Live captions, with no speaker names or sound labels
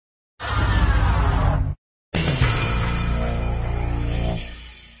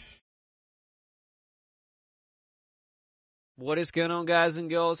What is going on, guys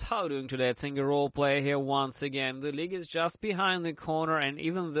and girls? How are you doing today? It's Single Roleplay here once again. The league is just behind the corner, and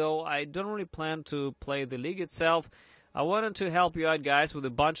even though I don't really plan to play the league itself, I wanted to help you out, guys, with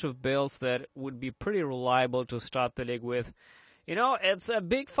a bunch of builds that would be pretty reliable to start the league with. You know, it's a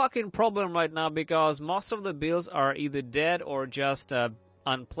big fucking problem right now because most of the builds are either dead or just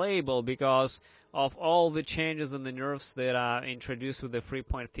unplayable because of all the changes in the nerfs that are introduced with the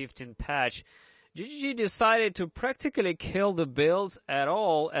 3.15 patch. GGG decided to practically kill the builds at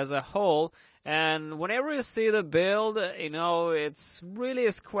all as a whole, and whenever you see the build, you know, it's really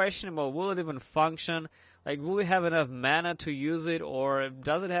is questionable. Will it even function? Like, will we have enough mana to use it, or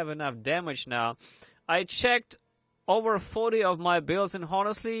does it have enough damage now? I checked over 40 of my builds, and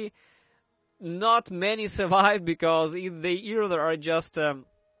honestly, not many survive because they either are just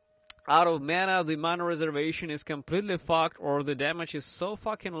out of mana, the mana reservation is completely fucked, or the damage is so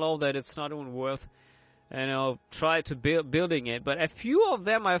fucking low that it's not even worth, you know, try to building it. But a few of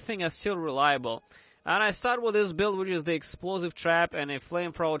them I think are still reliable. And I start with this build, which is the Explosive Trap and a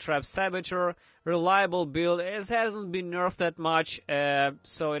Flamethrower Trap Saboteur. Reliable build. It hasn't been nerfed that much,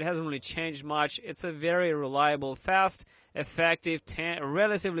 so it hasn't really changed much. It's a very reliable, fast, effective,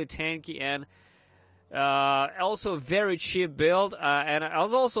 relatively tanky, and also very cheap build, and it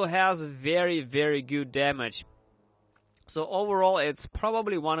also has very, very good damage. So overall, it's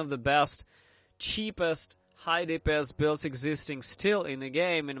probably one of the best, cheapest, high DPS builds existing still in the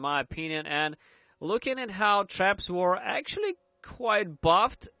game, in my opinion. And looking at how traps were actually quite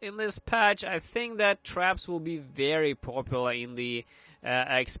buffed in this patch, I think that traps will be very popular in the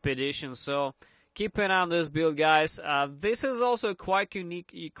expedition. So keep an eye on this build, guys. This is also a quite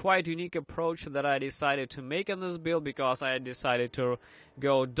unique approach that I decided to make on this build because I decided to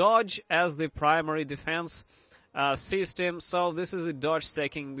go dodge as the primary defense system. So this is a dodge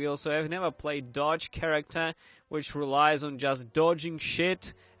stacking build. So I've never played dodge character, which relies on just dodging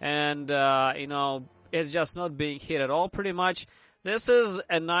shit and you know, it's just not being hit at all pretty much. This is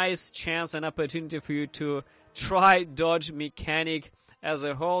a nice chance and opportunity for you to try dodge mechanic as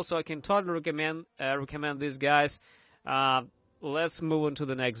a whole, so I can totally recommend these guys. Let's move on to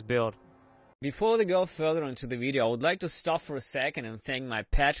the next build. Before we go further into the video, I would like to stop for a second and thank my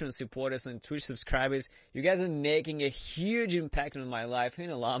Patreon supporters and Twitch subscribers. You guys are making a huge impact on my life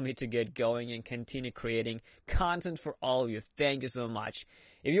and allow me to get going and continue creating content for all of you. Thank you so much.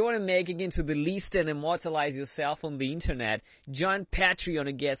 If you want to make it into the list and immortalize yourself on the internet, join Patreon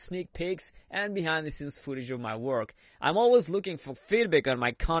to get sneak peeks and behind-the-scenes footage of my work. I'm always looking for feedback on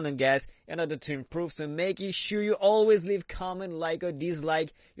my content, guys, in order to improve, so making sure you always leave comment, like or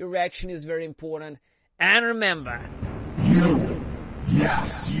dislike. Your reaction is very important. And remember, you,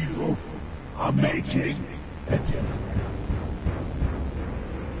 yes you, are making a difference.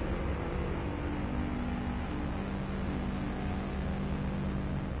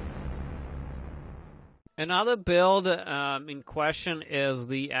 Another build in question is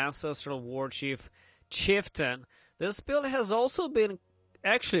the Ancestral Warchief Chieftain. This build has also been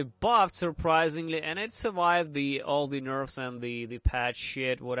actually buffed, surprisingly, and it survived all the nerfs and the patch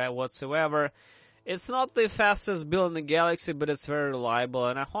shit whatsoever. It's not the fastest build in the galaxy, but it's very reliable,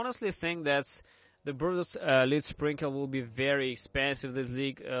 and I honestly think that's the Brutus Lead Sprinkle will be very expensive this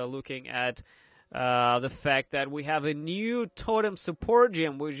league, looking at the fact that we have a new totem support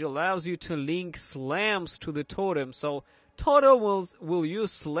gem which allows you to link slams to the totem. So totem will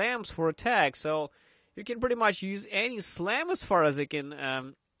use slams for attack, so you can pretty much use any slam as far as I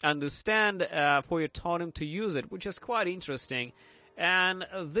can understand for your totem to use it, which is quite interesting. And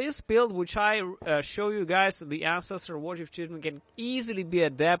this build, which I show you guys, the Ancestor Warchief Chieftain, can easily be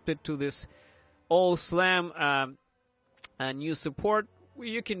adapted to this all slam new support.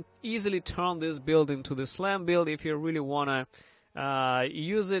 You can easily turn this build into the slam build if you really want to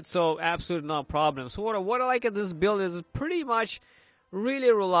use it, so absolutely no problem. So what I like at this build is pretty much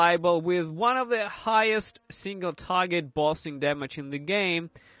really reliable with one of the highest single target bossing damage in the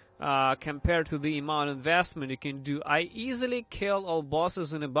game compared to the amount of investment you can do. I easily kill all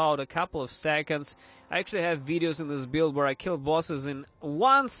bosses in about a couple of seconds. I actually have videos in this build where I killed bosses in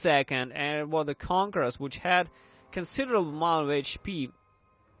 1 second, and the Conquerors, which had considerable amount of HP.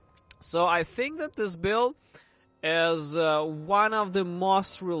 So I think that this build is one of the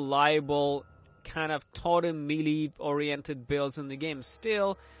most reliable kind of totem melee oriented builds in the game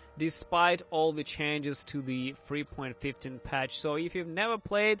still, despite all the changes to the 3.15 patch. So if you've never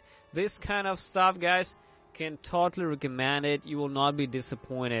played this kind of stuff, guys, can totally recommend it. You will not be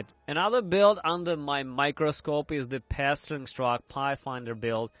disappointed. Another build under my microscope is the Pestering Struck Pathfinder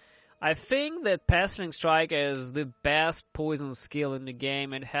build. I think that Pestering Strike is the best poison skill in the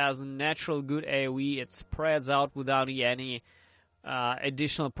game. It has natural good AoE. It spreads out without any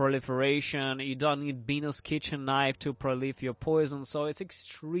additional proliferation. You don't need Bino's Kitchen Knife to proliferate your poison, so it's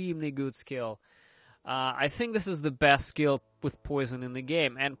extremely good skill. I think this is the best skill with poison in the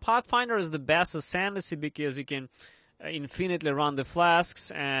game. And Pathfinder is the best ascendancy because you can infinitely run the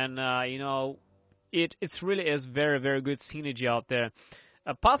flasks, and you know, it's really is very, very good synergy out there.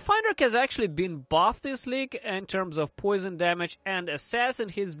 Pathfinder has actually been buffed this league in terms of poison damage, and Assassin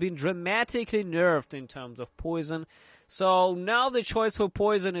has been dramatically nerfed in terms of poison. So now the choice for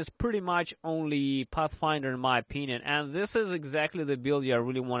poison is pretty much only Pathfinder in my opinion, and this is exactly the build you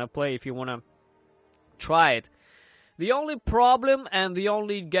really want to play if you want to try it. The only problem and the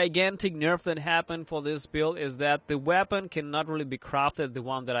only gigantic nerf that happened for this build is that the weapon cannot really be crafted, the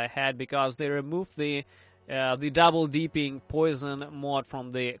one that I had, because they removed the double deeping poison mod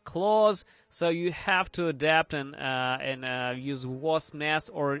from the claws, so you have to adapt and use wasp nest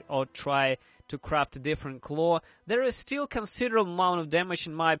or try to craft a different claw. There is still considerable amount of damage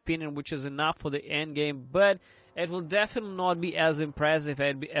in my opinion, which is enough for the end game, but it will definitely not be as impressive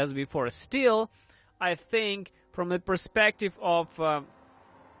as before. Still, I think from the perspective of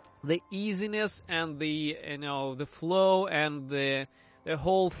the easiness and the the flow and the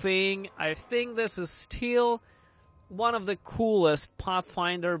whole thing, I think this is still one of the coolest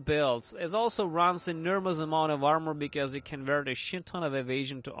Pathfinder builds. It also runs an enormous amount of armor because it converts a shit ton of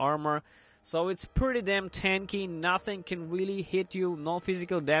evasion to armor. So it's pretty damn tanky, nothing can really hit you, no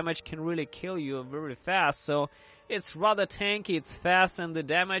physical damage can really kill you very fast. So it's rather tanky, it's fast, and the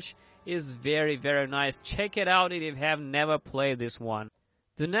damage is very, very nice. Check it out if you have never played this one.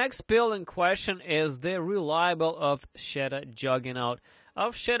 The next build in question is the reliable Earthshatter Juggernaut.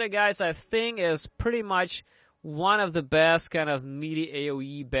 Earthshatter, guys, I think is pretty much one of the best kind of melee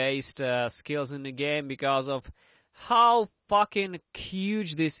AoE based skills in the game because of how fucking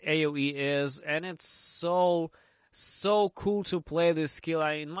huge this AoE is, and it's so cool to play this skill.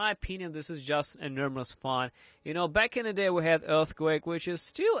 In my opinion, this is just enormous fun. You know, back in the day we had Earthquake, which is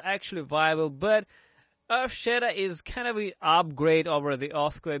still actually viable, but Earthshatter is kind of an upgrade over the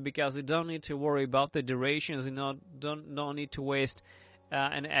Earthquake because you don't need to worry about the durations, you don't need to waste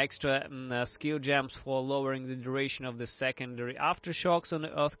an extra skill gems for lowering the duration of the secondary aftershocks on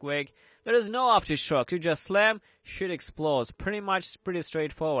the Earthquake. There is no aftershock, you just slam, shit explodes. Pretty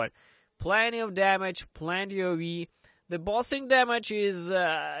straightforward. Plenty of damage, plenty of E. The bossing damage is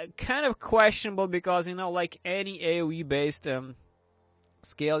kind of questionable because, you know, like any AoE based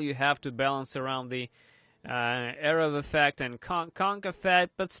skill, you have to balance around the Era of Effect and Conk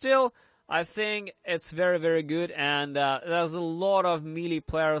Effect, but still, I think it's very, very good, and there's a lot of melee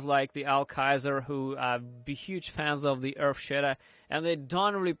players like the Alkaiser who be huge fans of the Earthshatter, and they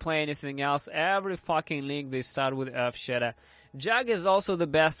don't really play anything else. Every fucking league they start with Earthshatter. Jug is also the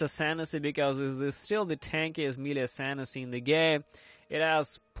best ascendancy because it's still the tankiest melee ascendancy in the game. It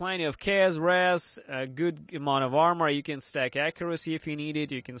has plenty of chaos res, a good amount of armor. You can stack accuracy if you need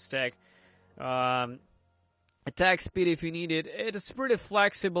it. You can stack attack speed if you need it. It is pretty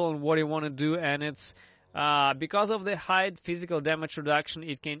flexible on what you want to do, and it's because of the high physical damage reduction,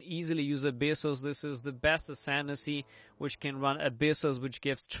 it can easily use Abyssos. This is the best ascendancy which can run Abyssos, which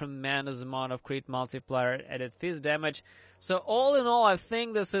gives tremendous amount of crit multiplier added phys damage. So all in all, I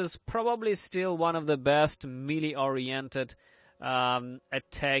think this is probably still one of the best melee-oriented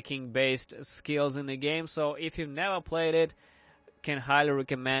attacking-based skills in the game. So if you've never played it, can highly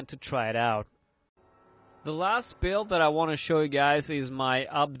recommend to try it out. The last build that I want to show you guys is my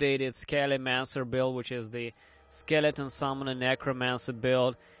updated Scalemancer build, which is the Skeleton Summoner Necromancer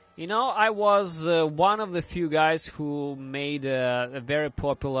build. You know, I was one of the few guys who made a very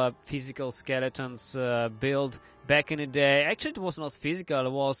popular physical skeletons build back in the day. Actually, it was not physical,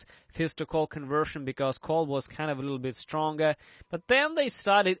 it was fist to cold conversion because cold was kind of a little bit stronger. But then they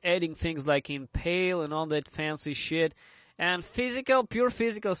started adding things like Impale and all that fancy shit. And pure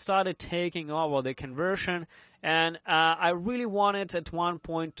physical started taking over the conversion, and I really wanted at one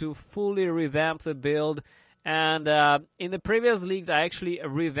point to fully revamp the build. And in the previous leagues, I actually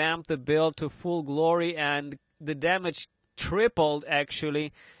revamped the build to full glory, and the damage tripled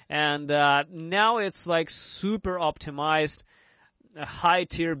actually. And now it's like super optimized, a high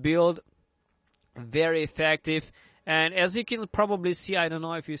tier build, very effective. And as you can probably see, I don't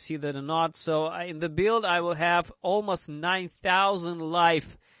know if you see that or not, so in the build I will have almost 9,000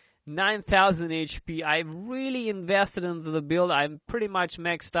 life, 9,000 HP. I really invested into the build. I'm pretty much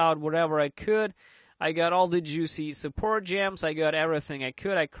maxed out whatever I could. I got all the juicy support gems, I got everything I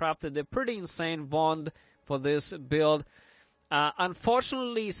could. I crafted a pretty insane wand for this build.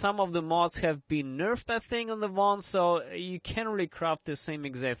 Unfortunately, some of the mods have been nerfed, I think, on the wand, so you can't really craft the same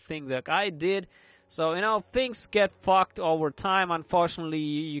exact thing that I did. So, you know, things get fucked over time. Unfortunately,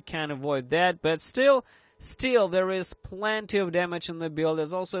 you can't avoid that, but still, there is plenty of damage in the build.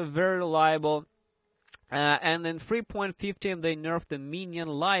 It's also very reliable. And then 3.15, they nerfed the minion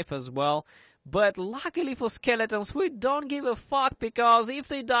life as well. But luckily for skeletons, we don't give a fuck, because if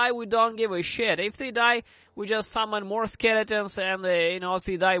they die, we don't give a shit. If they die, we just summon more skeletons, and you know, if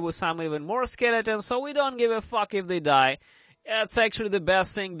they die, we summon even more skeletons, so we don't give a fuck if they die. It's actually the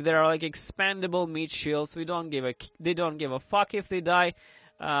best thing. They're like expandable meat shields. They don't give a fuck if they die.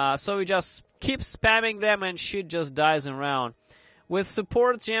 So we just keep spamming them, and shit just dies around. With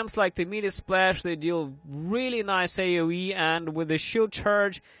support gems like the meteor splash, they deal really nice AoE, and with the shield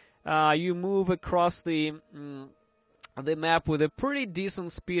charge, you move across the map with a pretty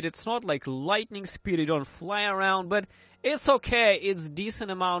decent speed. It's not like lightning speed, you don't fly around, but it's okay. It's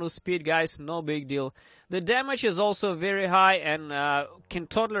decent amount of speed, guys, no big deal. The damage is also very high, and can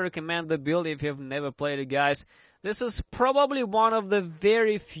totally recommend the build if you've never played it, guys. This is probably one of the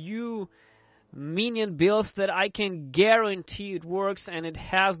very few minion builds that I can guarantee it works, and it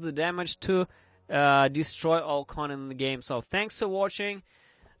has the damage to destroy all con in the game. So thanks for watching.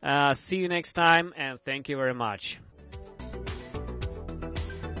 See you next time, and thank you very much.